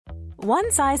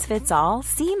One size fits all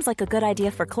seems like a good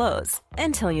idea for clothes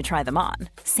until you try them on.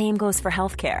 Same goes for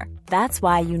healthcare. That's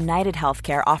why United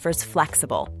Healthcare offers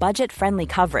flexible, budget-friendly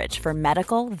coverage for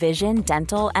medical, vision,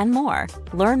 dental, and more.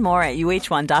 Learn more at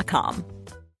uh1.com.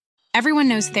 Everyone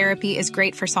knows therapy is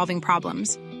great for solving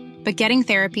problems, but getting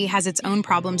therapy has its own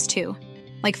problems too,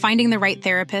 like finding the right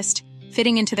therapist,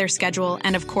 fitting into their schedule,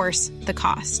 and of course, the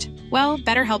cost. Well,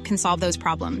 BetterHelp can solve those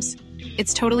problems.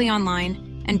 It's totally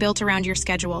online and built around your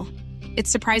schedule. It's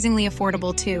surprisingly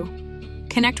affordable, too.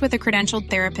 Connect with a credentialed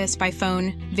therapist by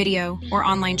phone, video, or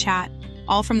online chat,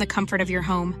 all from the comfort of your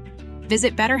home.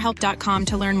 Visit BetterHelp.com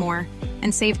to learn more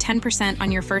and save 10%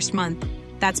 on your first month.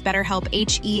 That's BetterHelp,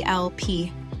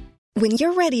 H-E-L-P. When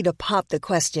you're ready to pop the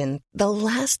question, the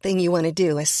last thing you want to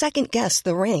do is second-guess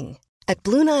the ring. At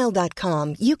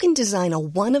BlueNile.com, you can design a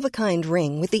one-of-a-kind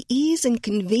ring with the ease and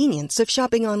convenience of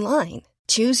shopping online.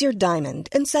 Choose your diamond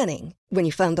and setting. When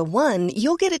you find the one,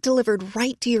 you'll get it delivered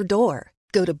right to your door.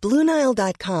 Go to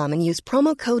BlueNile.com and use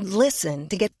promo code LISTEN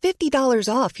to get $50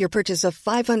 off your purchase of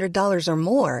 $500 or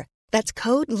more. That's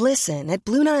code LISTEN at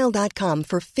BlueNile.com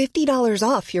for $50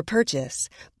 off your purchase.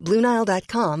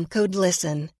 BlueNile.com, code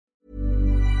LISTEN.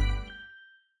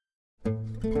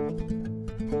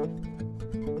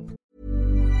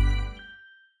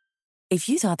 If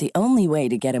you thought the only way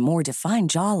to get a more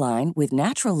defined jawline with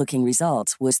natural-looking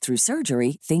results was through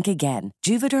surgery, think again.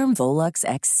 Juvederm Volux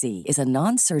XC is a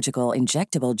non-surgical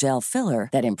injectable gel filler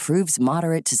that improves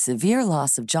moderate to severe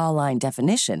loss of jawline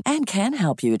definition and can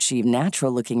help you achieve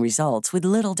natural-looking results with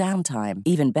little downtime.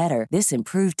 Even better, this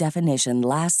improved definition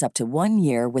lasts up to 1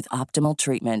 year with optimal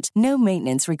treatment. No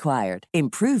maintenance required.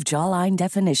 Improve jawline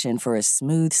definition for a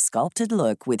smooth, sculpted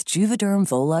look with Juvederm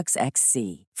Volux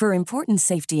XC. For important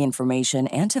safety information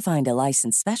and to find a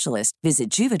licensed specialist, visit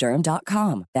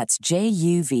Juvederm.com. That's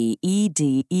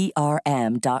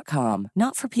Juvederm.com.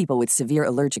 Not for people with severe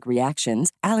allergic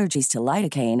reactions, allergies to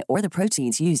lidocaine, or the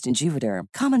proteins used in Juvederm.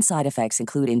 Common side effects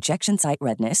include injection site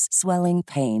redness, swelling,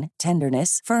 pain,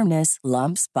 tenderness, firmness,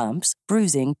 lumps, bumps,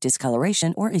 bruising,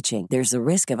 discoloration, or itching. There's a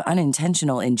risk of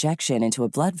unintentional injection into a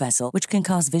blood vessel, which can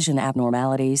cause vision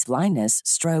abnormalities, blindness,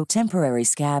 stroke, temporary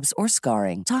scabs, or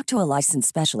scarring. Talk to a licensed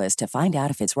specialist to find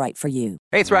out if it's right for you.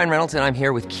 Hey, it's Ryan Reynolds, and I'm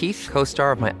here with Keith,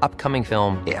 co-star of my upcoming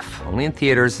film, If, only in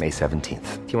theaters May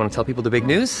 17th. Do you want to tell people the big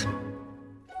news?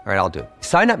 All right, I'll do it.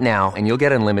 Sign up now and you'll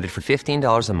get unlimited for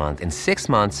 $15 a month and 6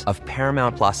 months of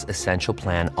Paramount Plus Essential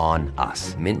Plan on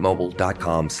us.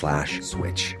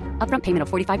 MintMobile.com/switch. Upfront payment of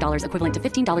 $45 equivalent to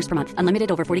 $15 per month.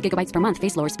 Unlimited over 40 gigabytes per month.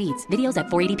 Face lower speeds. Videos at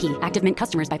 480p. Active Mint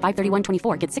customers by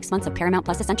 531.24 get 6 months of Paramount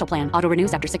Plus Essential Plan. Auto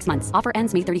renews after 6 months. Offer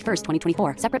ends May 31st,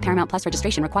 2024. Separate Paramount Plus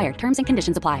registration required. Terms and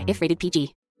conditions apply if rated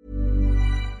PG.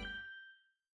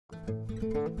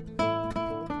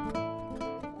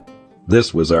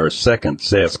 This was our second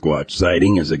Sasquatch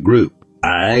sighting as a group.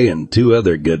 I and 2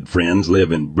 other good friends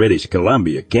live in British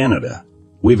Columbia, Canada.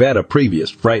 We've had a previous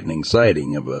frightening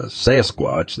sighting of a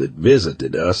Sasquatch that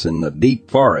visited us in the deep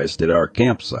forest at our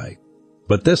campsite,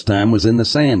 but this time was in the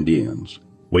sand dunes.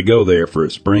 We go there for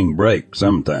a spring break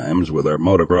sometimes with our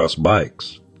motocross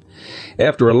bikes.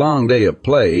 After a long day of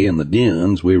play in the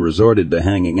dunes, we resorted to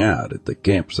hanging out at the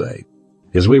campsite.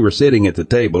 As we were sitting at the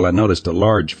table, I noticed a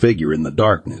large figure in the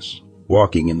darkness,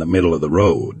 walking in the middle of the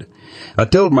road. I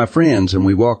told my friends and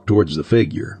we walked towards the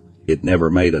figure. It never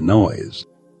made a noise,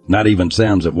 not even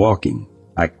sounds of walking.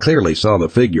 I clearly saw the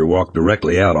figure walk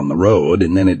directly out on the road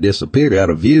and then it disappeared out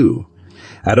of view.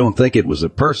 I don't think it was a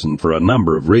person for a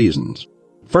number of reasons.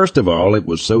 First of all, it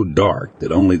was so dark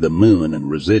that only the moon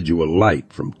and residual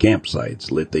light from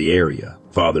campsites lit the area.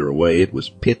 Farther away, it was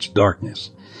pitch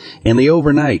darkness, and the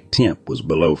overnight temp was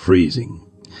below freezing.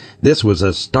 This was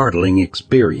a startling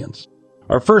experience.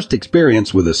 Our first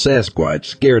experience with a Sasquatch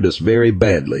scared us very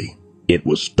badly. It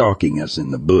was stalking us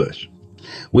in the bush.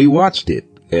 We watched it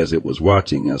as it was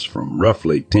watching us from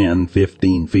roughly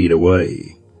 10-15 feet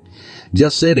away.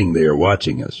 Just sitting there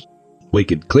watching us. We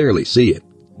could clearly see it.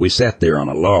 We sat there on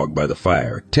a log by the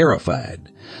fire,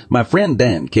 terrified. My friend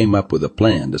Dan came up with a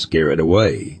plan to scare it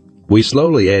away. We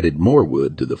slowly added more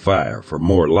wood to the fire for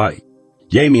more light.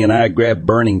 Jamie and I grabbed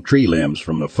burning tree limbs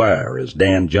from the fire as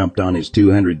Dan jumped on his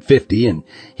 250 and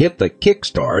hit the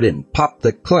kickstart and popped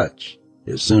the clutch.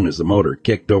 As soon as the motor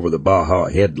kicked over, the Baja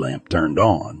headlamp turned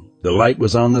on. The light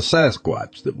was on the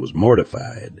Sasquatch that was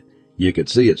mortified. You could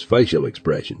see its facial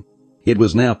expression. It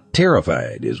was now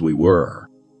terrified as we were.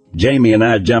 Jamie and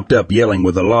I jumped up yelling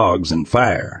with the logs and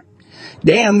fire.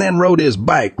 Dan then rode his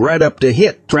bike right up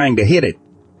to trying to hit it.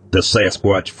 The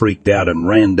Sasquatch freaked out and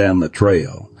ran down the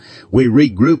trail. We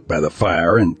regrouped by the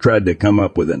fire and tried to come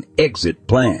up with an exit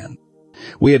plan.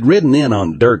 We had ridden in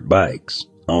on dirt bikes.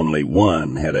 Only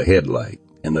one had a headlight,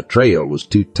 and the trail was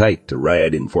too tight to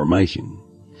ride in formation.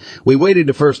 We waited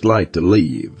the first light to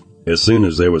leave. As soon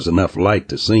as there was enough light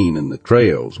to see in the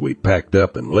trails, we packed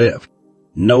up and left.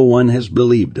 No one has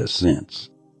believed us since.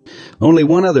 Only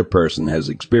one other person has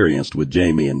experienced with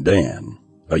Jamie and Dan.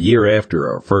 A year after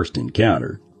our first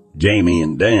encounter, Jamie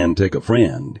and Dan took a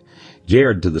friend,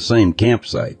 Jared, to the same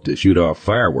campsite to shoot off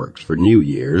fireworks for New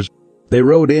Year's. They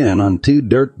rode in on 2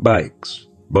 dirt bikes,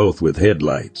 both with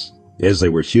headlights, as they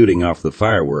were shooting off the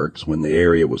fireworks when the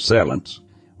area was silent.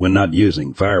 When not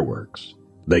using fireworks,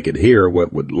 they could hear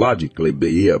what would logically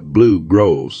be a Blue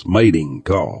Groves mating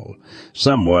call,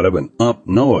 somewhat of an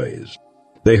noise.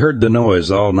 They heard the noise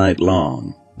all night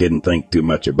long, didn't think too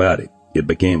much about it. It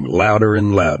became louder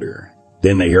and louder.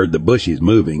 Then they heard the bushes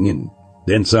moving, and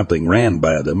then something ran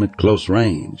by them at close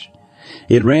range.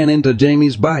 It ran into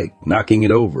Jamie's bike, knocking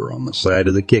it over on the side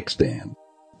of the kickstand.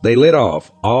 They lit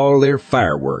off all their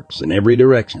fireworks in every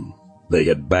direction. They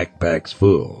had backpacks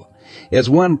full, as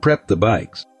one prepped the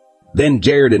bikes. Then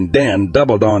Jared and Dan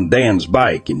doubled on Dan's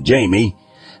bike, and Jamie,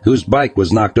 whose bike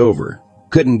was knocked over,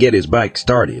 couldn't get his bike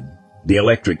started. The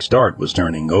electric start was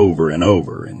turning over and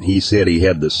over, and he said he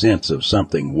had the sense of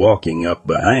something walking up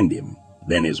behind him.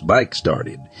 Then his bike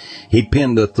started. He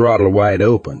pinned the throttle wide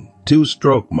open,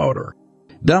 2-stroke motor,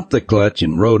 dumped the clutch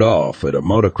and rode off at a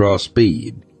motocross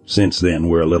speed. Since then,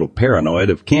 we're a little paranoid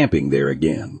of camping there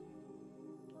again.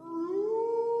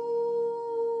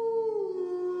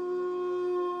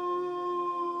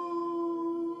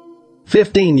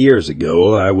 "15 years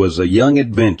ago, I was a young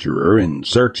adventurer in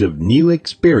search of new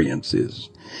experiences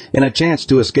and a chance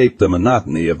to escape the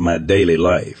monotony of my daily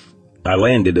life. I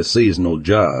landed a seasonal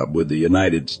job with the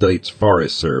United States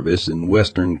Forest Service in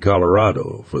western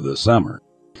Colorado for the summer.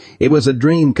 It was a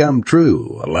dream come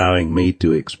true, allowing me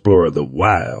to explore the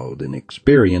wild and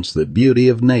experience the beauty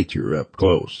of nature up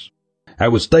close. I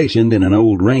was stationed in an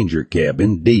old ranger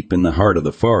cabin deep in the heart of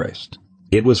the forest.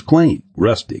 It was quaint,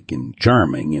 rustic, and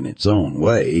charming in its own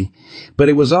way, but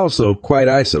it was also quite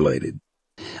isolated.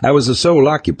 I was the sole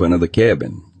occupant of the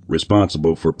cabin,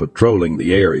 responsible for patrolling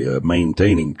the area,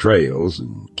 maintaining trails,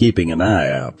 and keeping an eye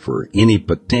out for any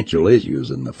potential issues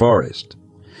in the forest.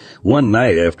 One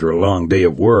night after a long day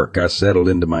of work, I settled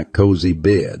into my cozy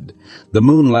bed, the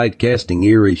moonlight casting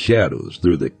eerie shadows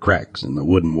through the cracks in the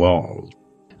wooden walls.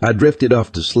 I drifted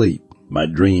off to sleep, my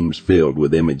dreams filled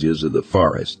with images of the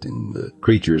forest and the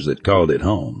creatures that called it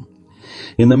home.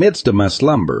 In the midst of my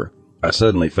slumber, I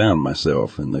suddenly found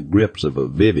myself in the grips of a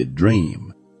vivid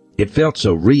dream. It felt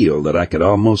so real that I could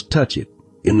almost touch it.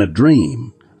 In the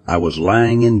dream, I was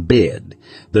lying in bed,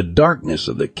 the darkness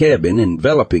of the cabin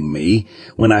enveloping me,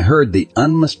 when I heard the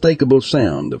unmistakable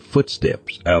sound of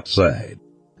footsteps outside.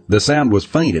 The sound was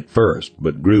faint at first,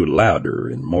 but grew louder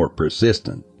and more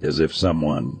persistent, as if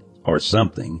someone or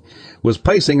something was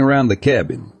pacing around the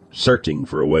cabin, searching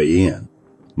for a way in.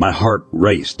 My heart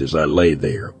raced as I lay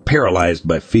there, paralyzed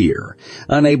by fear,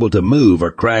 unable to move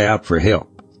or cry out for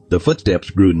help. The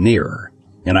footsteps grew nearer,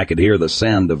 and I could hear the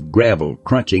sound of gravel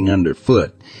crunching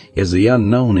underfoot as the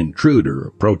unknown intruder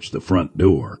approached the front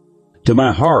door. To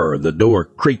my horror, the door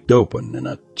creaked open, and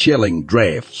a chilling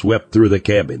draft swept through the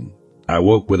cabin. I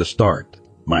woke with a start,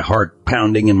 my heart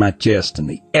pounding in my chest and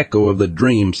the echo of the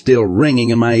dream still ringing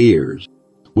in my ears.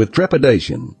 With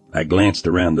trepidation, I glanced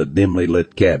around the dimly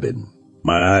lit cabin,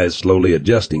 my eyes slowly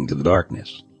adjusting to the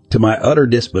darkness. To my utter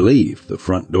disbelief, the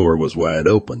front door was wide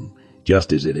open,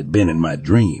 just as it had been in my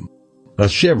dream. A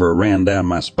shiver ran down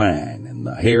my spine, and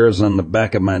the hairs on the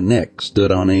back of my neck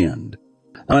stood on end.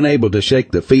 Unable to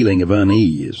shake the feeling of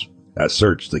unease, I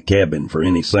searched the cabin for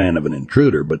any sign of an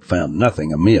intruder, but found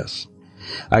nothing amiss.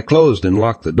 I closed and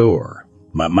locked the door,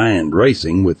 my mind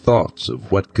racing with thoughts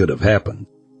of what could have happened.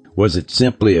 Was it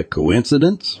simply a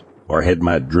coincidence, or had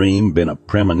my dream been a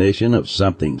premonition of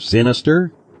something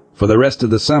sinister? For the rest of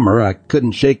the summer, I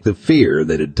couldn't shake the fear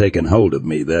that had taken hold of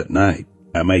me that night.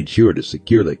 I made sure to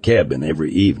secure the cabin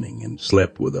every evening and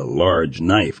slept with a large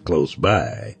knife close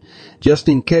by, just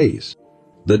in case.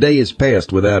 The days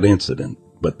passed without incident,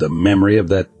 but the memory of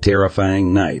that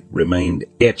terrifying night remained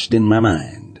etched in my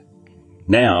mind.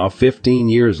 Now, 15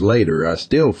 years later, I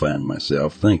still find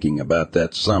myself thinking about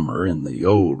that summer in the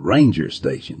old ranger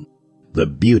station. The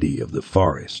beauty of the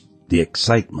forest, the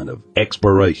excitement of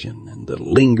exploration, and the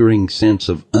lingering sense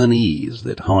of unease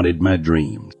that haunted my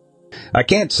dreams. I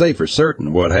can't say for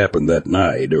certain what happened that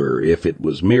night, or if it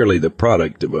was merely the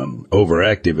product of an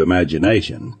overactive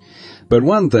imagination, but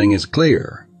one thing is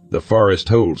clear: the forest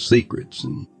holds secrets,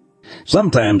 and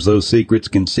Sometimes those secrets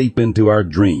can seep into our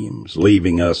dreams,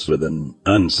 leaving us with an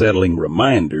unsettling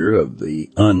reminder of the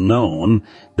unknown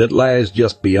that lies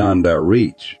just beyond our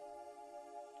reach.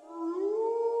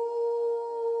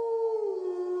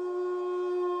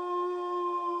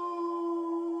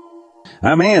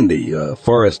 I'm Andy, a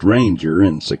forest ranger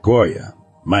in Sequoia.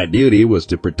 My duty was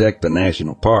to protect the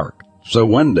national park, so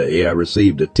one day I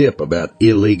received a tip about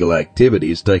illegal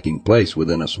activities taking place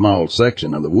within a small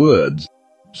section of the woods.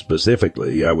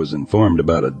 Specifically, I was informed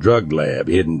about a drug lab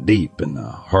hidden deep in the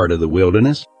heart of the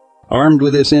wilderness. Armed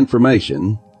with this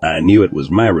information, I knew it was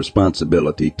my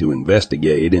responsibility to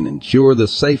investigate and ensure the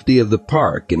safety of the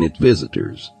park and its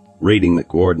visitors. Reading the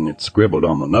coordinates scribbled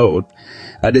on the note,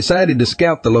 I decided to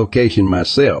scout the location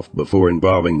myself before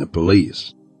involving the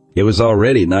police. It was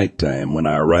already nighttime when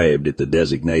I arrived at the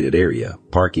designated area,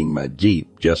 parking my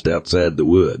Jeep just outside the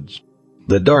woods.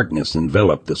 The darkness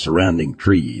enveloped the surrounding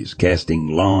trees, casting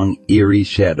long, eerie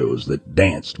shadows that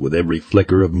danced with every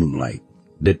flicker of moonlight.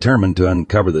 Determined to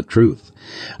uncover the truth,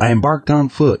 I embarked on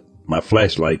foot, my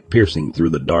flashlight piercing through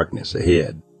the darkness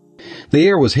ahead. The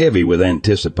air was heavy with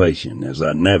anticipation as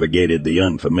I navigated the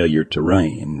unfamiliar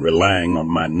terrain, relying on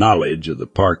my knowledge of the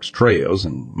park's trails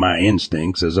and my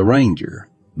instincts as a ranger.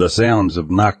 The sounds of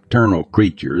nocturnal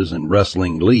creatures and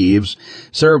rustling leaves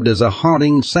served as a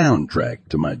haunting soundtrack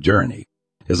to my journey.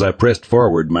 As I pressed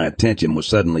forward, my attention was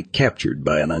suddenly captured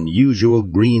by an unusual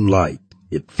green light.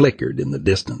 It flickered in the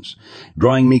distance,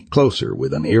 drawing me closer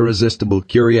with an irresistible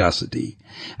curiosity.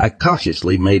 I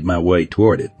cautiously made my way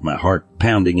toward it, my heart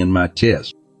pounding in my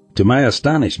chest. To my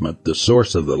astonishment, the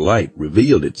source of the light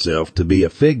revealed itself to be a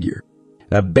figure,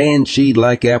 a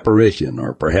banshee-like apparition,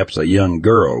 or perhaps a young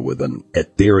girl with an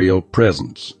ethereal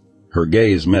presence. Her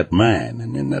gaze met mine,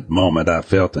 and in that moment I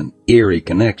felt an eerie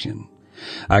connection.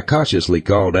 I cautiously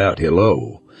called out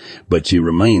hello, but she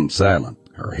remained silent,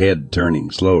 her head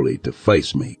turning slowly to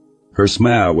face me. Her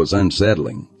smile was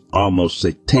unsettling, almost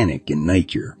satanic in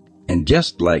nature, and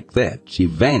just like that she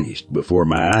vanished before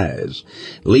my eyes,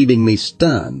 leaving me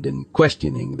stunned and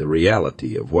questioning the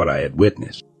reality of what I had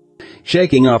witnessed.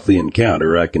 Shaking off the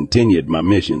encounter, I continued my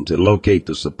mission to locate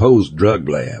the supposed drug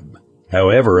lab.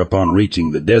 However, upon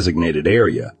reaching the designated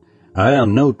area, I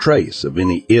found no trace of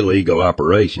any illegal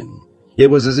operation. It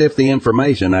was as if the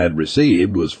information I had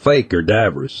received was fake or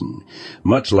diverse, and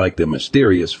much like the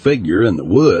mysterious figure in the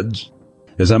woods.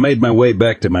 As I made my way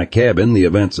back to my cabin, the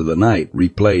events of the night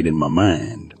replayed in my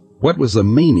mind. What was the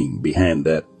meaning behind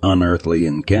that unearthly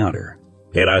encounter?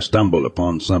 Had I stumbled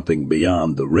upon something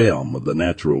beyond the realm of the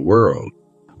natural world?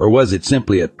 Or was it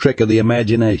simply a trick of the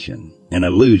imagination, an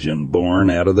illusion born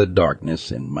out of the darkness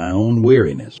and my own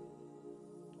weariness?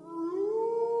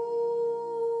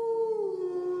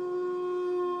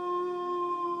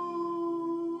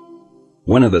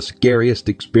 One of the scariest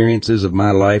experiences of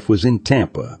my life was in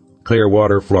Tampa,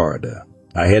 Clearwater, Florida.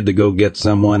 I had to go get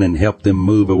someone and help them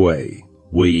move away.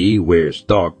 We were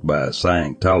stalked by a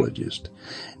Scientologist.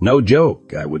 No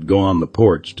joke, I would go on the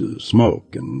porch to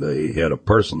smoke, and they had a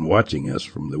person watching us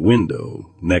from the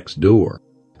window next door.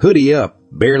 Hoodie up,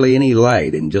 barely any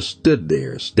light, and just stood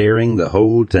there staring the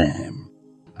whole time.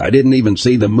 I didn't even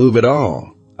see them move at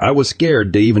all. I was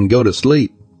scared to even go to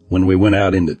sleep. When we went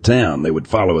out into town, they would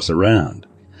follow us around.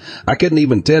 I couldn't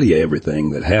even tell you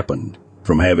everything that happened,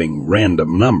 from having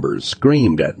random numbers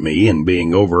screamed at me and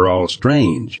being overall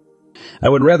strange. I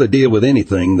would rather deal with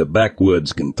anything the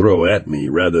backwoods can throw at me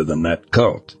rather than that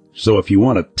cult. So if you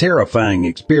want a terrifying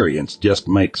experience, just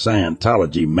make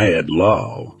Scientology mad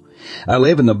law. I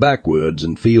live in the backwoods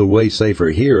and feel way safer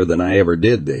here than I ever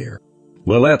did there.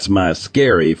 Well, that's my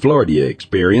scary Florida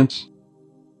experience.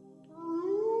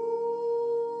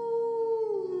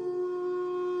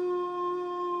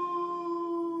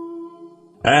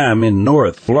 I'm in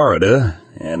North Florida,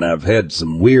 and I've had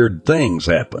some weird things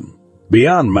happen.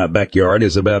 Beyond my backyard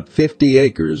is about 50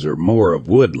 acres or more of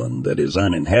woodland that is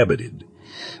uninhabited.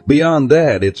 Beyond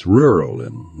that, it's rural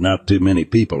and not too many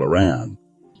people around.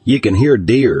 You can hear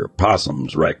deer,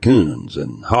 possums, raccoons,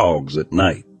 and hogs at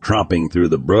night tromping through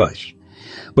the brush.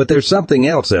 But there's something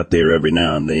else out there every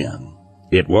now and then.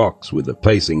 It walks with the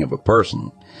pacing of a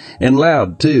person, and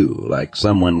loud too, like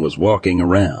someone was walking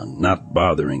around, not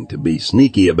bothering to be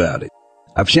sneaky about it.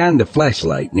 I've shined a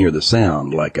flashlight near the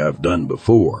sound like I've done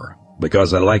before,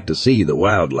 because I like to see the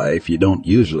wildlife you don't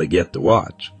usually get to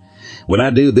watch. When I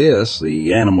do this,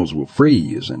 the animals will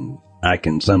freeze, and I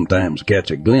can sometimes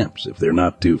catch a glimpse if they're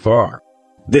not too far.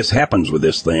 This happens with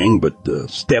this thing, but the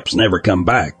steps never come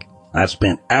back. I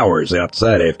spent hours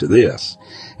outside after this,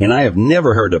 and I have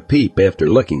never heard a peep after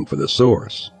looking for the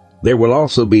source. There will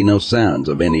also be no sounds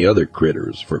of any other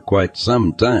critters for quite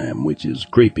some time, which is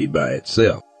creepy by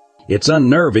itself. It's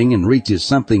unnerving and reaches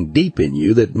something deep in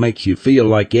you that makes you feel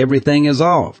like everything is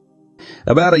off.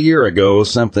 About a year ago,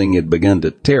 something had begun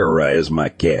to terrorize my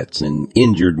cats and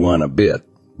injured one a bit,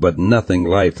 but nothing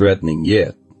life-threatening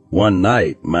yet. One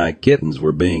night, my kittens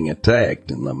were being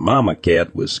attacked and the mama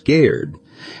cat was scared,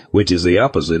 which is the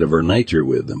opposite of her nature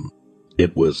with them.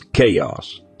 It was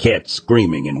chaos, cats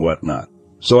screaming and whatnot.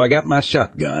 So I got my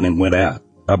shotgun and went out.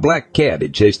 A black cat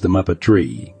had chased them up a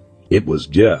tree. It was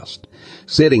just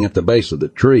sitting at the base of the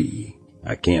tree.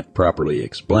 I can't properly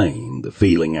explain the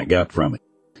feeling I got from it.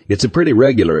 It's a pretty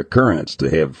regular occurrence to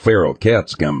have feral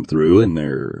cats come through, and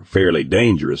they're fairly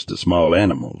dangerous to small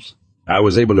animals. I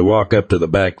was able to walk up to the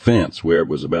back fence where it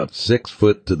was about 6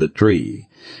 foot to the tree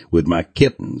with my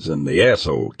kittens and the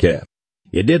asshole cat.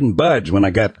 It didn't budge when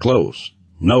I got close.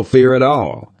 No fear at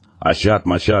all. I shot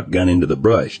my shotgun into the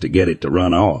brush to get it to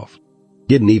run off.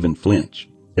 Didn't even flinch.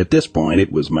 At this point,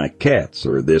 it was my cats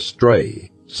or this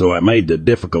stray, so I made the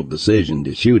difficult decision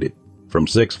to shoot it from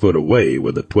 6 foot away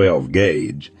with a 12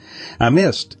 gauge. I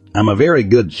missed. I'm a very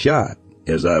good shot,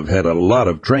 as I've had a lot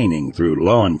of training through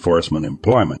law enforcement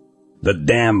employment. The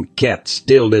damn cat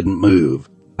still didn't move.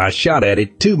 I shot at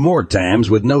it 2 more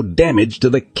times with no damage to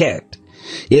the cat.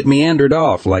 It meandered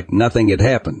off like nothing had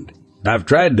happened. I've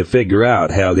tried to figure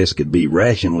out how this could be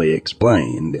rationally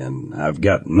explained, and I've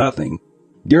got nothing.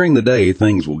 During the day,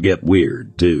 things will get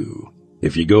weird, too.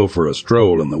 If you go for a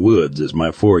stroll in the woods, as my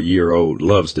 4-year-old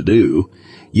loves to do,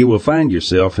 you will find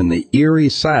yourself in the eerie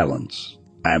silence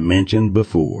I mentioned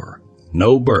before.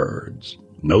 No birds,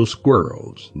 no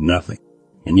squirrels, nothing.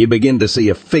 And you begin to see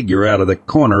a figure out of the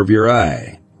corner of your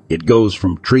eye. It goes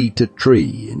from tree to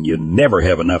tree, and you never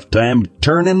have enough time to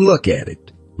turn and look at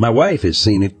it. My wife has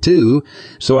seen it too,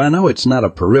 so I know it's not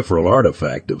a peripheral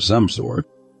artifact of some sort.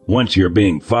 Once you're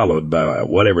being followed by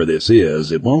whatever this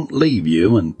is, it won't leave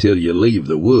you until you leave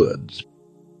the woods.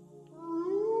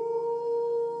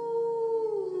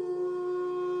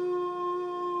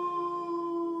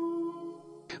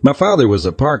 My father was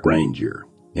a park ranger,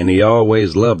 and he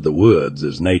always loved the woods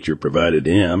as nature provided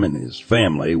him and his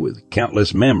family with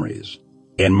countless memories.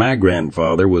 And my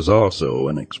grandfather was also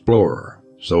an explorer,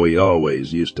 so he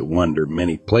always used to wander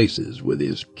many places with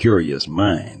his curious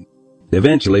mind.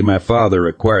 Eventually, my father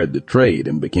acquired the trade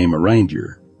and became a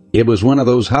ranger. It was one of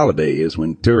those holidays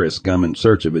when tourists come in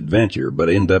search of adventure but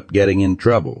end up getting in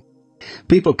trouble.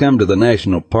 People come to the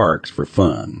national parks for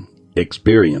fun,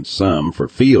 experience some for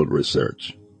field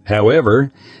research.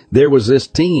 However, there was this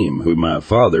team who my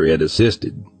father had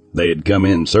assisted. They had come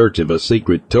in search of a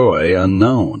secret toy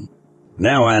unknown.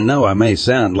 Now I know I may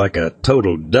sound like a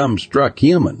total dumbstruck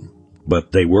human,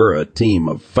 but they were a team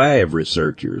of 5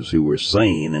 researchers who were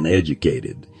sane and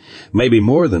educated, maybe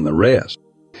more than the rest.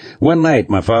 One night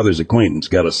my father's acquaintance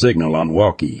got a signal on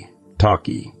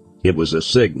walkie-talkie. It was a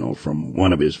signal from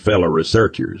one of his fellow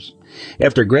researchers.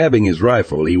 After grabbing his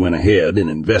rifle, he went ahead and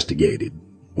investigated.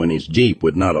 When his jeep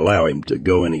would not allow him to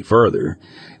go any further,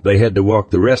 they had to walk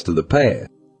the rest of the path.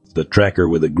 The tracker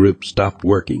with the group stopped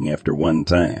working after one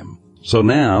time. So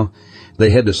now, they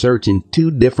had to search in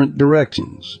 2 different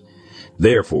directions.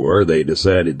 Therefore, they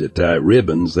decided to tie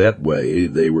ribbons that way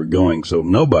they were going so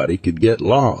nobody could get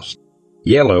lost.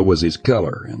 Yellow was his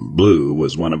color, and blue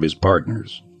was one of his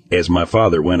partners. As my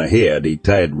father went ahead, he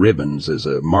tied ribbons as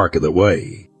a mark of the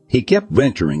way. He kept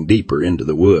venturing deeper into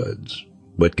the woods,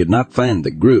 but could not find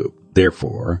the group.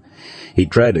 Therefore, he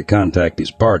tried to contact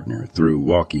his partner through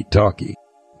walkie-talkie,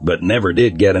 but never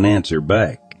did get an answer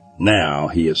back. Now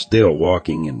he is still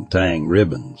walking and tying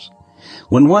ribbons,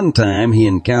 when one time he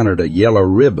encountered a yellow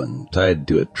ribbon tied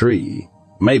to a tree.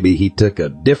 Maybe he took a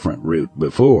different route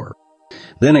before.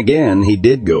 Then again, he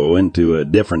did go into a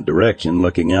different direction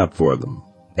looking out for them.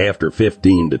 After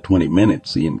 15 to 20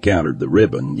 minutes, he encountered the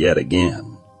ribbon yet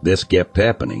again. This kept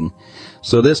happening,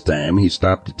 so this time he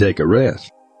stopped to take a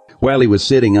rest. While he was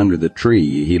sitting under the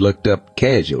tree, he looked up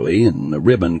casually, and the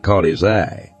ribbon caught his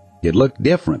eye. It looked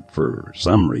different for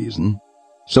some reason.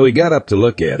 So he got up to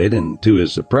look at it, and to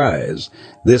his surprise,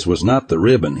 this was not the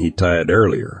ribbon he tied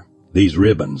earlier. These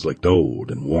ribbons looked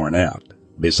old and worn out.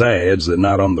 Besides, the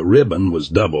knot on the ribbon was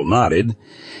double knotted,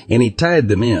 and he tied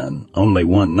them in only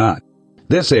one knot.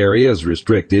 This area is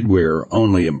restricted where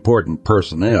only important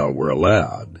personnel were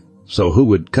allowed. So who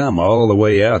would come all the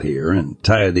way out here and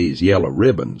tie these yellow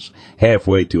ribbons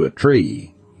halfway to a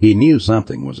tree? He knew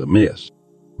something was amiss.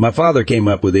 My father came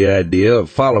up with the idea of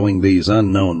following these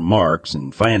unknown marks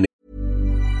and finding...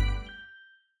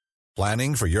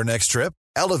 Planning for your next trip?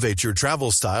 Elevate your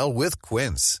travel style with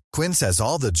Quince. Quince has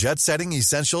all the jet-setting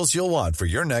essentials you'll want for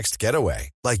your next getaway,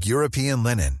 like European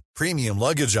linen, premium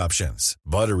luggage options,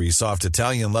 buttery soft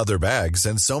Italian leather bags,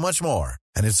 and so much more.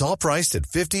 And it's all priced at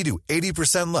 50 to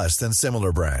 80% less than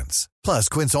similar brands. Plus,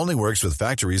 Quince only works with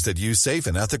factories that use safe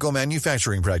and ethical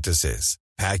manufacturing practices.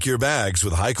 Pack your bags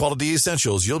with high-quality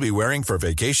essentials you'll be wearing for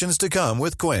vacations to come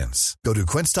with Quince. Go to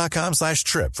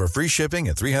quince.com/trip for free shipping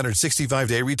and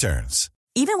 365-day returns.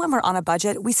 Even when we're on a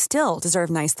budget, we still deserve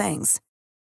nice things.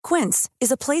 Quince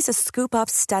is a place to scoop up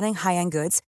stunning high-end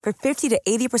goods for 50 to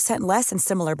 80% less than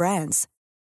similar brands.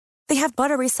 They have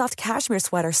buttery soft cashmere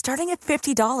sweaters starting at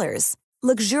 $50,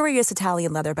 luxurious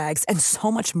Italian leather bags, and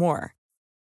so much more.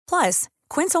 Plus,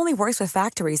 Quince only works with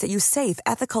factories that use safe,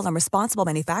 ethical, and responsible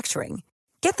manufacturing.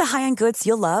 Get the high-end goods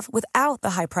you'll love without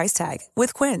the high price tag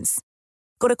with Quince.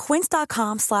 Go to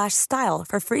quince.com/style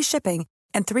for free shipping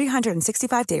and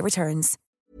 365-day returns.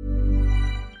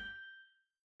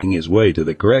 His way to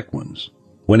the correct ones.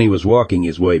 When he was walking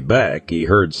his way back, he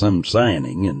heard some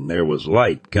sighing, and there was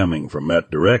light coming from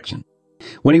that direction.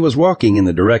 When he was walking in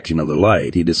the direction of the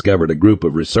light, he discovered a group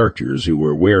of researchers who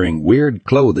were wearing weird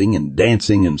clothing and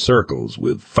dancing in circles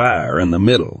with fire in the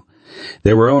middle.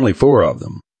 There were only 4 of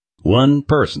them. One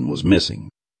person was missing.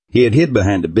 He had hid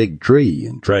behind a big tree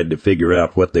and tried to figure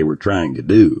out what they were trying to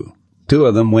do. 2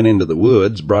 of them went into the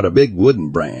woods, brought a big wooden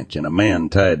branch and a man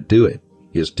tied to it,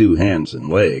 his 2 hands and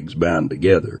legs bound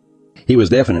together. He was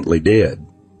definitely dead,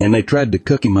 and they tried to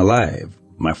cook him alive.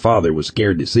 My father was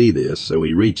scared to see this, so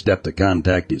he reached up to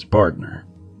contact his partner.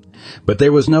 But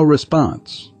there was no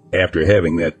response. After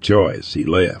having that choice, he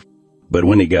left. But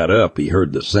when he got up, he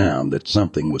heard the sound that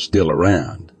something was still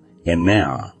around, and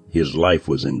now his life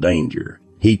was in danger.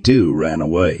 He too ran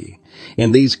away,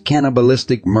 and these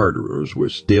cannibalistic murderers were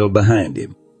still behind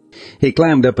him. He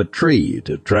climbed up a tree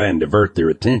to try and divert their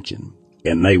attention,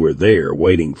 and they were there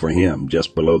waiting for him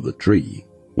just below the tree.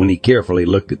 When he carefully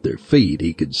looked at their feet,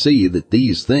 he could see that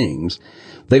these things,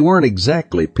 they weren't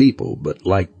exactly people, but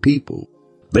like people.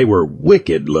 They were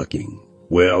wicked looking.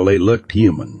 Well, they looked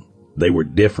human. They were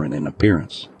different in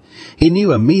appearance. He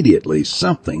knew immediately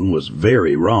something was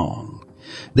very wrong.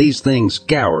 These things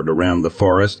scoured around the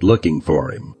forest looking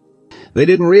for him. They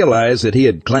didn't realize that he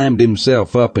had climbed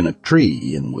himself up in a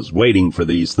tree and was waiting for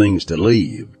these things to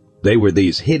leave. They were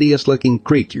these hideous-looking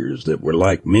creatures that were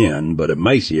like men, but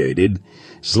emaciated,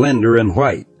 slender and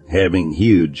white, having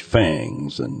huge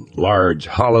fangs and large,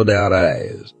 hollowed-out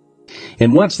eyes.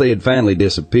 And once they had finally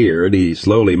disappeared, he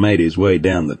slowly made his way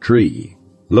down the tree,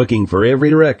 looking for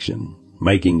every direction,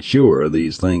 making sure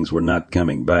these things were not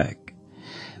coming back.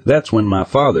 That's when my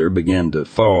father began to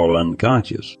fall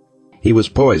unconscious. He was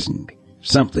poisoned.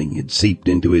 Something had seeped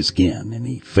into his skin, and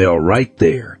he fell right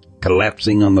there,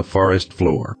 collapsing on the forest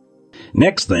floor.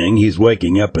 Next thing, he's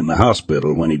waking up in the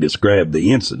hospital when he described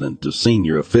the incident to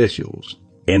senior officials,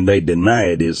 and they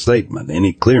denied his statement.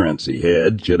 Any clearance he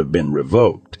had should have been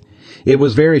revoked. It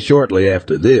was very shortly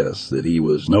after this that he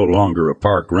was no longer a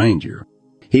park ranger.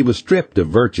 He was stripped of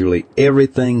virtually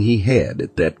everything he had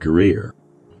at that career.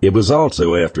 It was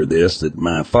also after this that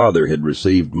my father had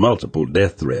received multiple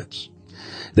death threats.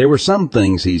 There were some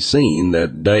things he's seen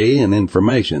that day and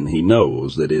information he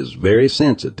knows that is very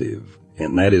sensitive,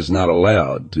 and that is not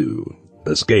allowed to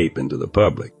escape into the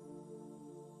public.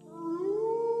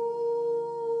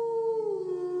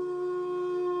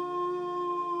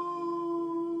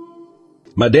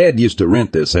 My dad used to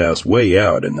rent this house way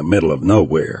out in the middle of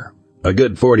nowhere. A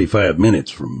good 45 minutes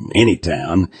from any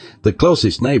town. The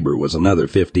closest neighbor was another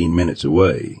 15 minutes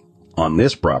away. On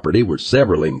this property were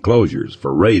several enclosures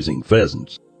for raising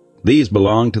pheasants. These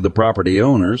belonged to the property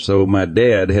owner, so my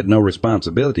dad had no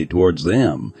responsibility towards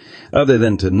them, other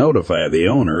than to notify the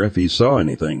owner if he saw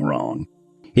anything wrong.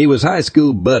 He was high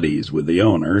school buddies with the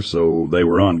owner, so they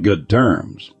were on good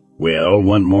terms. Well,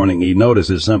 one morning he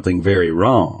notices something very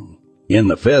wrong. In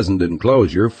the pheasant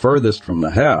enclosure furthest from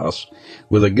the house,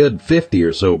 with a good 50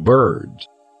 or so birds.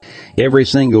 Every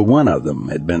single one of them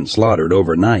had been slaughtered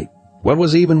overnight. What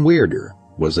was even weirder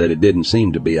was that it didn't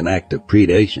seem to be an act of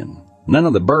predation. None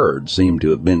of the birds seemed to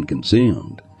have been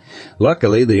consumed.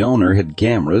 Luckily, the owner had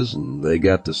cameras, and they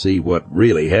got to see what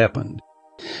really happened.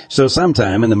 So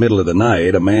sometime in the middle of the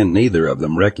night, a man neither of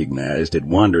them recognized had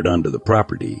wandered onto the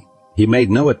property. He made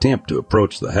no attempt to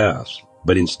approach the house,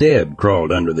 but instead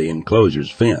crawled under the enclosure's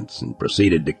fence and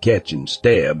proceeded to catch and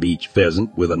stab each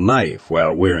pheasant with a knife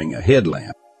while wearing a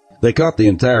headlamp. They caught the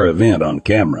entire event on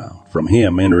camera, from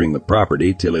him entering the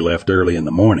property till he left early in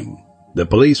the morning. The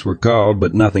police were called,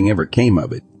 but nothing ever came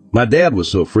of it. My dad was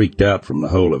so freaked out from the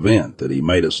whole event that he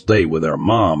made us stay with our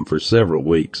mom for several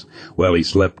weeks while he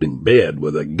slept in bed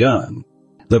with a gun.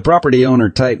 The property owner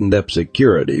tightened up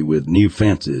security with new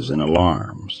fences and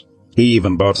alarms. He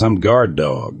even bought some guard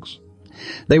dogs.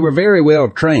 They were very well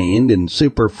trained and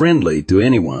super friendly to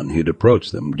anyone who'd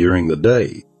approach them during the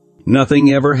day.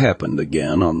 Nothing ever happened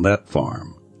again on that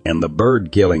farm, and the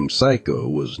bird-killing psycho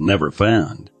was never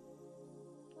found.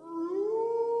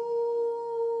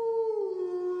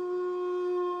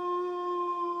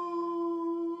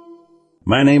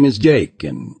 My name is Jake,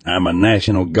 and I'm a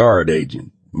National Guard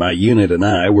agent. My unit and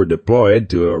I were deployed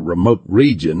to a remote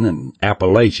region in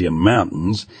Appalachian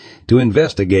Mountains to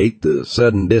investigate the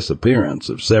sudden disappearance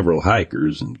of several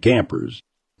hikers and campers.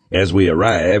 As we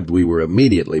arrived, we were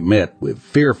immediately met with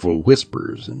fearful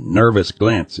whispers and nervous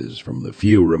glances from the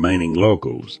few remaining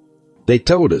locals. They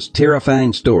told us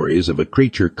terrifying stories of a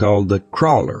creature called the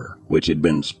Crawler, which had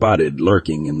been spotted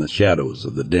lurking in the shadows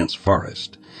of the dense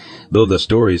forest. Though the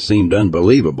stories seemed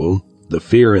unbelievable, the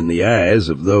fear in the eyes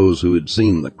of those who had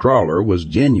seen the Crawler was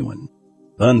genuine.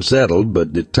 Unsettled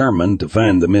but determined to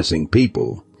find the missing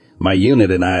people, my unit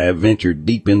and I ventured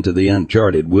deep into the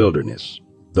uncharted wilderness.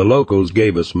 The locals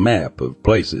gave us a map of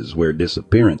places where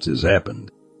disappearances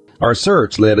happened. Our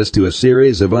search led us to a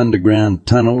series of underground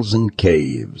tunnels and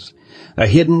caves, a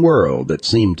hidden world that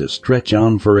seemed to stretch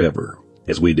on forever.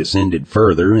 As we descended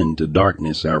further into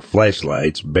darkness, our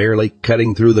flashlights barely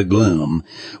cutting through the gloom,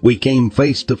 we came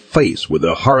face to face with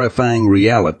the horrifying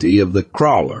reality of the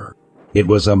Crawler. It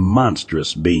was a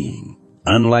monstrous being,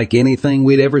 unlike anything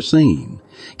we'd ever seen,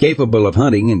 capable of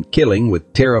hunting and killing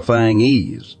with terrifying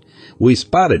ease. We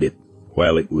spotted it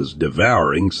while it was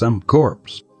devouring some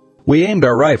corpse. We aimed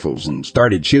our rifles and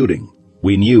started shooting.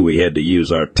 We knew we had to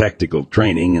use our tactical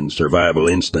training and survival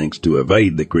instincts to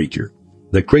evade the creature.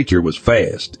 The creature was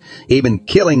fast, even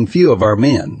killing few of our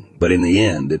men, but in the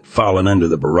end it fallen under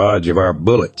the barrage of our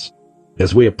bullets.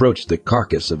 As we approached the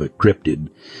carcass of a cryptid,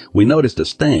 we noticed a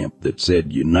stamp that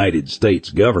said United States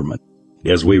Government.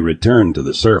 As we returned to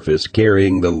the surface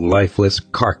carrying the lifeless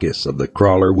carcass of the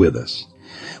Crawler with us,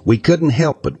 we couldn't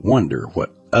help but wonder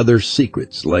what other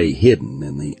secrets lay hidden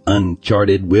in the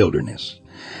uncharted wilderness.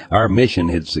 Our mission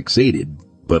had succeeded,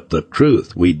 but the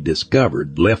truth we'd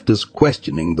discovered left us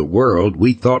questioning the world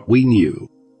we thought we knew.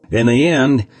 In the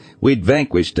end, we'd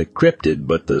vanquished a cryptid,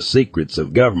 but the secrets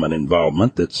of government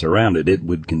involvement that surrounded it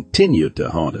would continue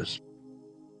to haunt us.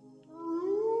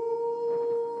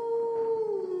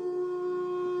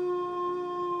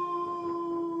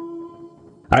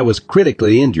 I was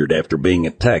critically injured after being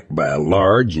attacked by a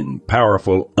large and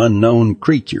powerful unknown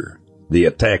creature. The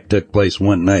attack took place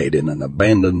one night in an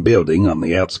abandoned building on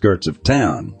the outskirts of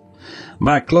town.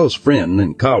 My close friend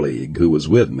and colleague, who was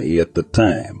with me at the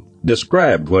time,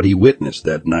 described what he witnessed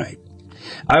that night.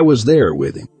 I was there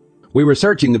with him. We were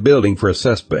searching the building for a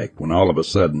suspect when all of a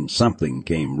sudden something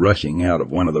came rushing out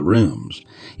of one of the rooms.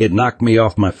 It knocked me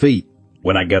off my feet.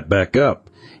 When I got back up,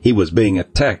 he was being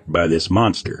attacked by this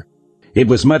monster. It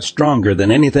was much stronger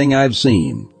than anything I've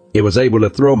seen. It was able to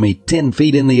throw me 10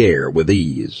 feet in the air with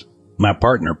ease. My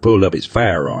partner pulled up his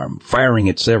firearm, firing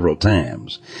it several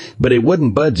times, but it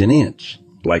wouldn't budge an inch,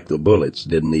 like the bullets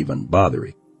didn't even bother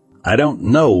it. I don't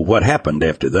know what happened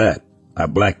after that. I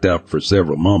blacked out for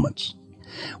several moments.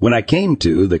 When I came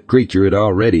to, the creature had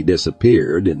already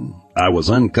disappeared, and I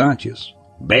was unconscious,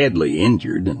 badly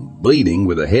injured and bleeding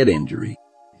with a head injury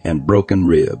and broken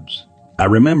ribs. I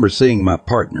remember seeing my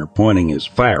partner pointing his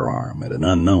firearm at an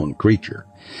unknown creature.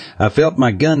 I felt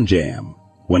my gun jam.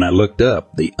 When I looked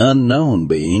up, the unknown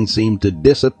being seemed to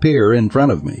disappear in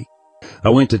front of me. I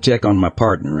went to check on my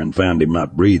partner and found him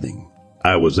not breathing.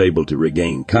 I was able to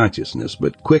regain consciousness,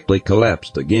 but quickly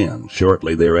collapsed again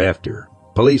shortly thereafter.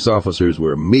 Police officers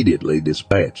were immediately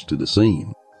dispatched to the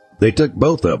scene. They took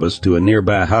both of us to a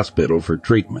nearby hospital for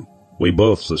treatment. We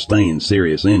both sustained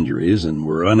serious injuries and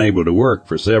were unable to work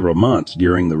for several months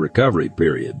during the recovery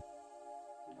period.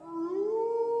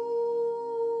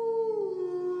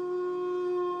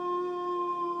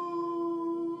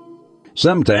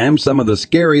 Sometimes some of the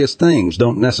scariest things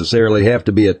don't necessarily have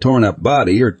to be a torn-up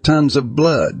body or tons of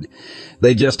blood.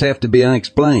 They just have to be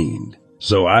unexplained.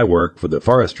 So I work for the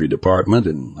forestry department,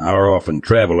 and I often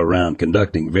travel around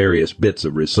conducting various bits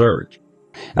of research.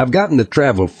 I've gotten to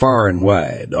travel far and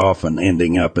wide, often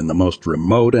ending up in the most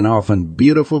remote and often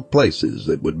beautiful places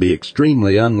that would be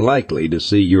extremely unlikely to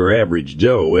see your average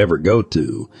Joe ever go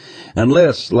to,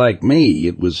 unless, like me,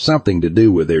 it was something to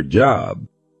do with their job.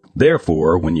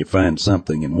 Therefore, when you find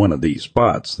something in one of these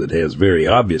spots that has very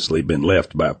obviously been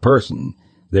left by a person,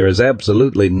 there is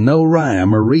absolutely no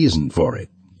rhyme or reason for it.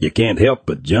 You can't help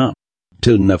but jump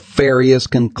to nefarious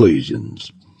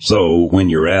conclusions. So when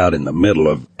you're out in the middle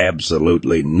of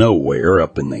absolutely nowhere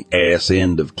up in the ass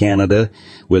end of Canada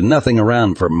with nothing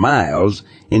around for miles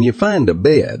and you find a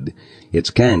bed, it's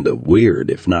kind of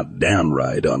weird if not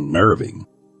downright unnerving.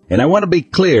 And I want to be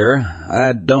clear,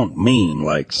 I don't mean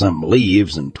like some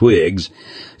leaves and twigs,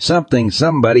 something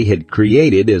somebody had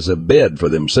created as a bed for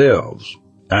themselves.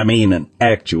 I mean an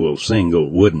actual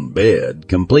single wooden bed,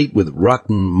 complete with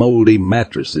rotten, moldy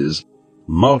mattresses,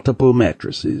 multiple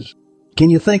mattresses. Can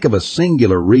you think of a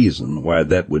singular reason why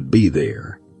that would be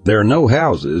there? There are no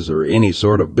houses or any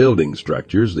sort of building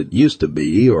structures that used to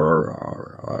be or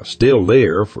are still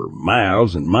there for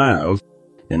miles and miles.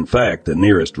 In fact, the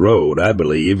nearest road, I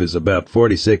believe, is about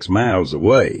 46 miles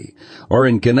away, or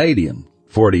in Canadian,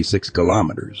 46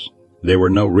 kilometers. There were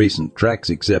no recent tracks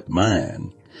except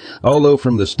mine. Although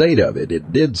from the state of it,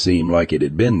 it did seem like it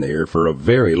had been there for a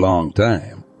very long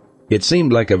time. It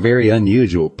seemed like a very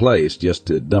unusual place just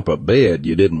to dump a bed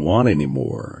you didn't want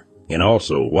anymore. And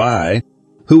also, why?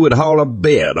 Who would haul a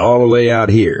bed all the way out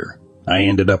here? I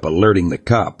ended up alerting the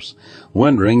cops,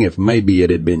 wondering if maybe it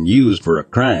had been used for a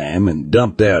crime and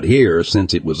dumped out here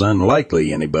since it was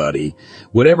unlikely anybody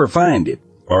would ever find it.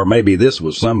 Or maybe this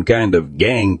was some kind of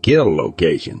gang kill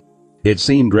location. It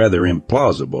seemed rather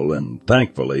implausible, and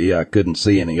thankfully I couldn't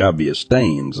see any obvious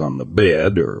stains on the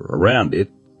bed or around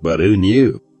it, but who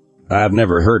knew? I've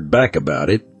never heard back about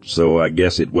it, so I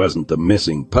guess it wasn't the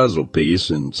missing puzzle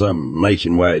piece in some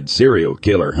nationwide serial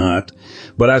killer hunt,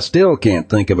 but I still can't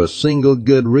think of a single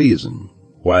good reason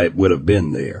why it would have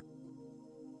been there.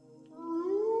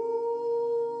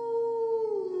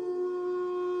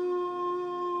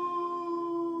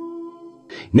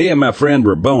 Me and my friend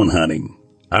were bone hunting.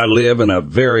 I live in a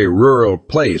very rural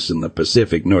place in the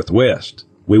Pacific Northwest.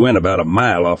 We went about a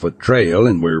mile off a trail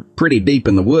and we're pretty deep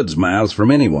in the woods miles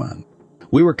from anyone.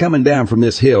 We were coming down from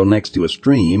this hill next to a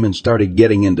stream and started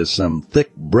getting into some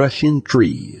thick brush and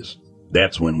trees.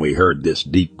 That's when we heard this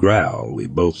deep growl. We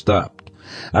both stopped.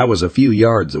 I was a few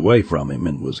yards away from him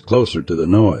and was closer to the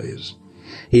noise.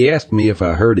 He asked me if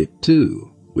I heard it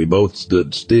too. We both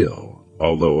stood still,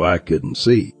 although I couldn't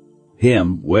see.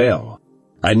 Him, well,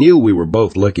 I knew we were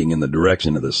both looking in the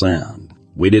direction of the sound.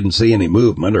 We didn't see any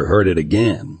movement or heard it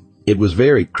again. It was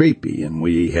very creepy, and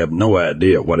we have no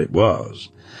idea what it was.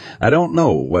 I don't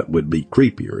know what would be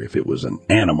creepier, if it was an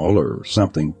animal or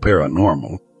something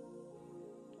paranormal.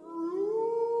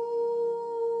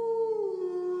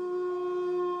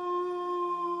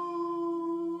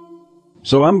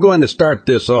 So I'm going to start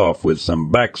this off with some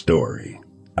backstory.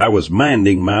 I was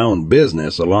minding my own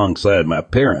business alongside my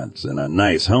parents in a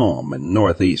nice home in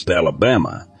northeast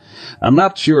Alabama. I'm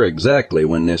not sure exactly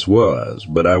when this was,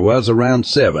 but I was around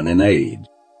 7 in age.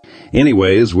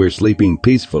 Anyways, we're sleeping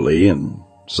peacefully, and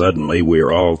suddenly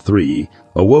we're all three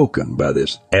awoken by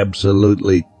this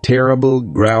absolutely terrible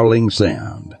growling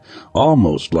sound,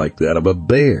 almost like that of a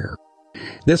bear.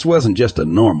 This wasn't just a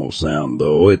normal sound,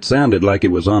 though. It sounded like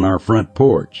it was on our front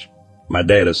porch. My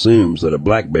dad assumes that a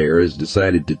black bear has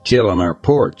decided to chill on our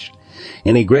porch,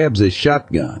 and he grabs his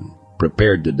shotgun,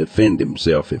 prepared to defend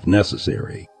himself if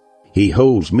necessary. He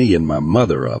holds me and my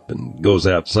mother up and goes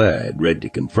outside, ready to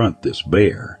confront this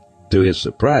bear. To his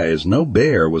surprise, no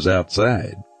bear was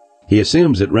outside. He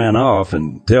assumes it ran off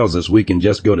and tells us we can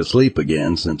just go to sleep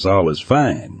again since all is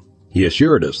fine. He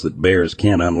assured us that bears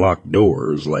can't unlock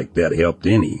doors like that helped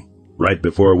any. Right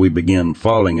before we begin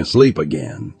falling asleep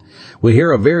again, we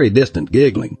hear a very distant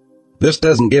giggling. This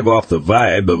doesn't give off the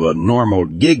vibe of a normal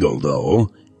giggle,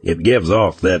 though. It gives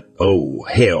off that, oh,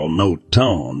 hell no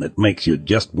tone that makes you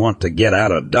just want to get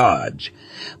out of Dodge.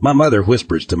 My mother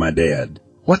whispers to my dad,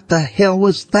 "What the hell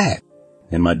was that?"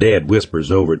 And my dad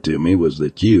whispers over to me, "Was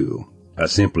that you?" I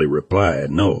simply reply,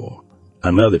 "No."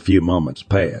 Another few moments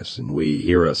pass, and we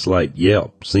hear a slight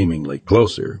yelp, seemingly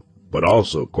closer, but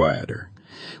also quieter.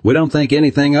 We don't think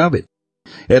anything of it.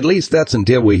 At least that's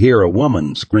until we hear a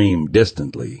woman scream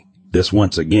distantly. This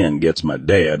once again gets my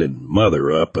dad and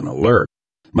mother up and alert.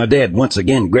 My dad once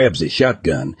again grabs his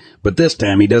shotgun, but this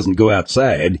time he doesn't go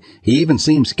outside. He even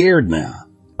seems scared now.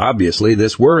 Obviously,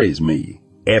 this worries me.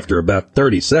 After about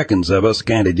 30 seconds of us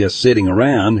kinda just sitting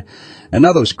around,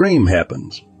 another scream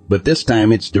happens, but this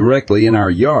time it's directly in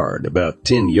our yard, about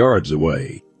 10 yards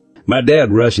away. My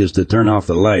dad rushes to turn off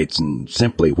the lights and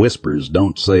simply whispers,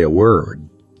 "Don't say a word."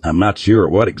 I'm not sure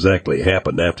what exactly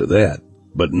happened after that,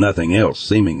 but nothing else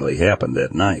seemingly happened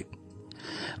that night.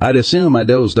 I'd assume I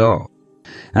dozed off.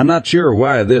 I'm not sure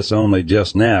why this only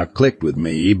just now clicked with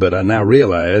me, but I now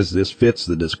realize this fits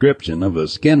the description of a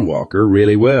skinwalker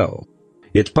really well.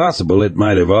 It's possible it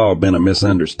might have all been a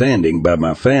misunderstanding by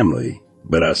my family.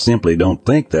 but I simply don't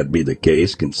think that'd be the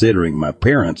case considering my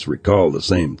parents recall the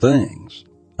same things.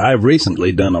 I've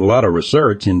recently done a lot of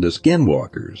research into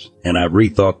skinwalkers, and I've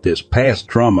rethought this past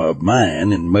trauma of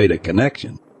mine and made a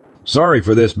connection. Sorry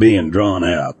for this being drawn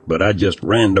out, but I just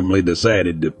randomly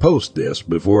decided to post this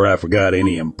before I forgot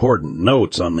any important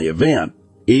notes on the event,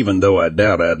 even though I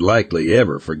doubt I'd likely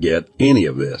ever forget any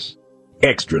of this.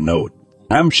 Extra note.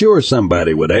 I'm sure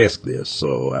somebody would ask this,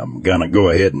 so I'm gonna go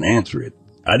ahead and answer it.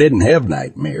 I didn't have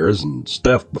nightmares and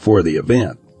stuff before the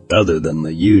event, other than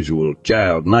the usual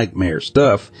child nightmare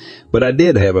stuff, but I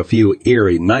did have a few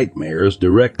eerie nightmares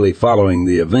directly following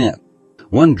the event.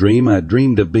 One dream I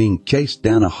dreamed of being chased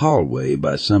down a hallway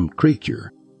by some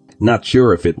creature. Not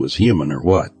sure if it was human or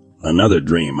what. Another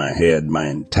dream I had, my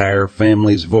entire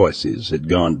family's voices had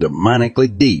gone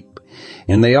demonically deep,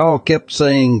 and they all kept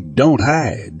saying, "Don't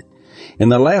hide." And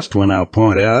the last one I'll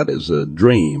point out is a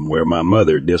dream where my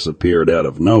mother disappeared out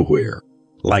of nowhere,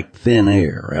 like thin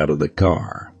air out of the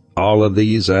car. All of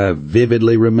these I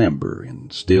vividly remember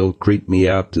and still creep me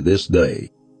out to this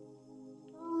day.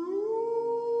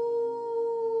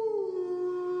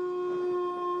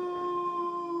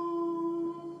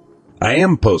 I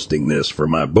am posting this for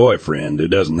my boyfriend who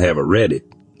doesn't have a Reddit.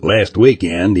 Last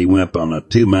weekend, he went on a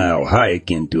 2-mile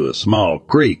hike into a small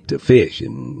creek to fish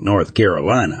in North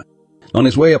Carolina. On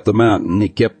his way up the mountain, he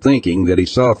kept thinking that he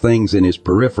saw things in his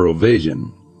peripheral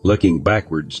vision, looking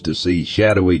backwards to see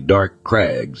shadowy dark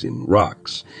crags in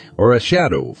rocks, or a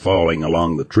shadow falling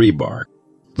along the tree bark.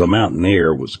 The mountain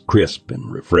air was crisp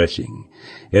and refreshing,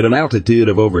 at an altitude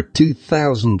of over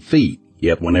 2,000 feet.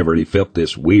 Yet whenever he felt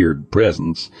this weird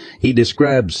presence, he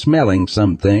described smelling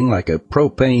something like a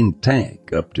propane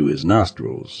tank up to his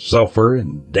nostrils, sulfur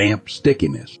and damp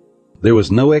stickiness. There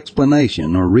was no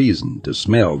explanation or reason to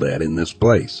smell that in this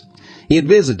place. He had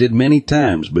visited many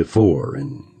times before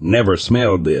and never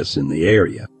smelled this in the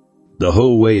area. The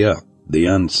whole way up, the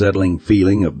unsettling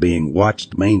feeling of being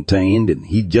watched maintained, and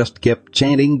he just kept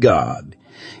chanting, "God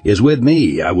is with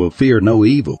me, I will fear no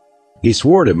evil." He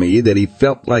swore to me that he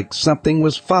felt like something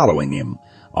was following him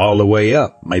all the way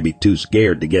up, maybe too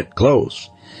scared to get close,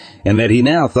 and that he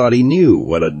now thought he knew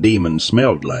what a demon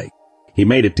smelled like. He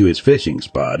made it to his fishing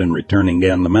spot and returning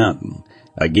down the mountain,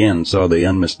 again saw the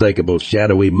unmistakable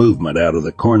shadowy movement out of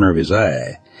the corner of his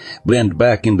eye, blend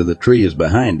back into the trees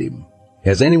behind him.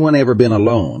 Has anyone ever been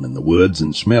alone in the woods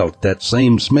and smelt that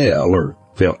same smell or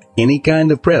felt any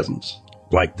kind of presence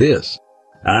like this?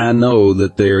 I know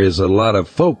that there is a lot of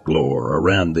folklore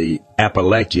around the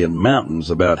Appalachian Mountains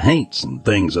about haints and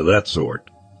things of that sort.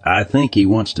 I think he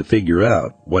wants to figure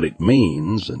out what it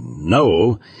means and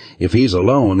know if he's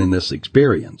alone in this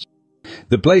experience.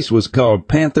 The place was called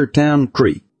Panthertown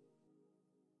Creek,